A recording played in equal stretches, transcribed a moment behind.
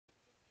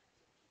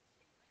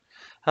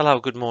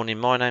Hello, good morning.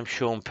 My name's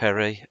Sean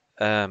Perry.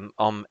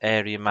 I'm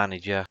area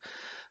manager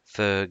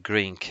for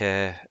Green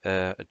Care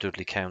at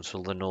Dudley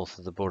Council, the north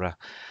of the borough.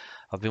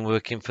 I've been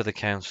working for the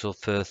council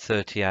for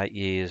 38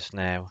 years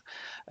now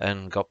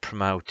and got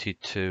promoted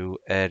to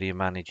area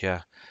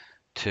manager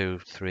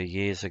 3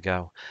 years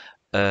ago.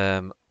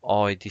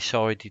 I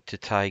decided to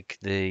take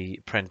the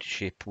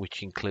apprenticeship,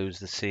 which includes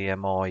the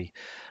CMI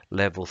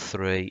level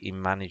 3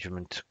 in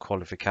management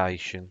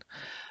qualification,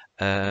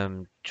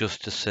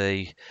 just to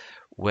see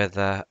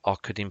whether I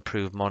could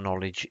improve my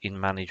knowledge in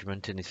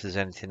management and if there's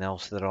anything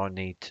else that I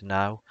need to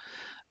know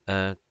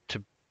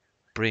to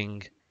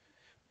bring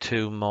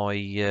to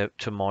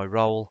my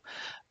role.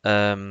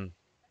 Um,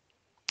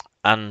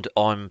 and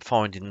I'm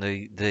finding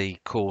the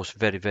course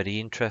very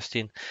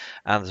interesting,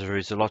 and there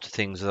is a lot of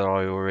things that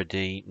I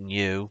already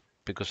knew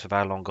because of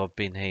how long I've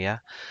been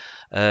here.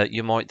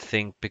 You might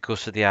think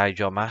because of the age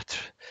I'm at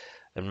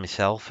and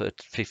myself at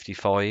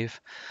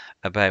 55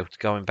 about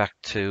going back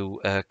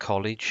to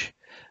college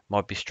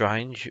might be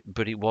strange,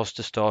 but it was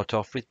to start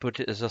off with. But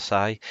as I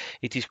say,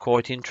 it is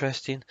quite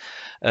interesting.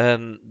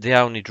 The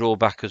only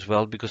drawback as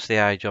well, because of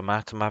the age I'm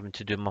at, I'm having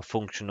to do my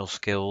functional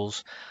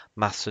skills,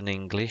 maths and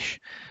English,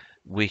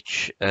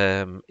 which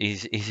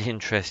is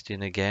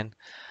interesting again.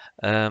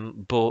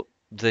 But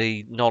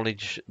the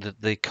knowledge that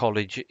the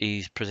college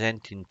is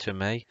presenting to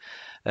me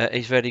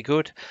is very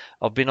good.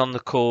 I've been on the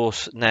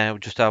course now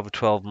just over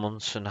 12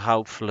 months, and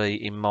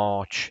hopefully in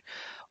March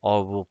I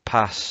will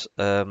pass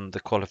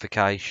the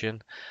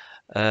qualification.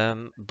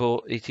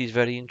 But it is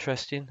very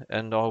interesting,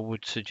 and I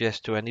would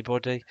suggest to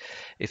anybody,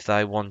 if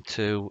they want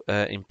to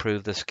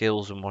improve their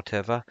skills and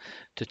whatever,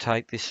 to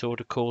take this sort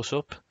of course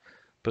up.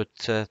 But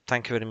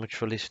thank you very much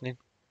for listening.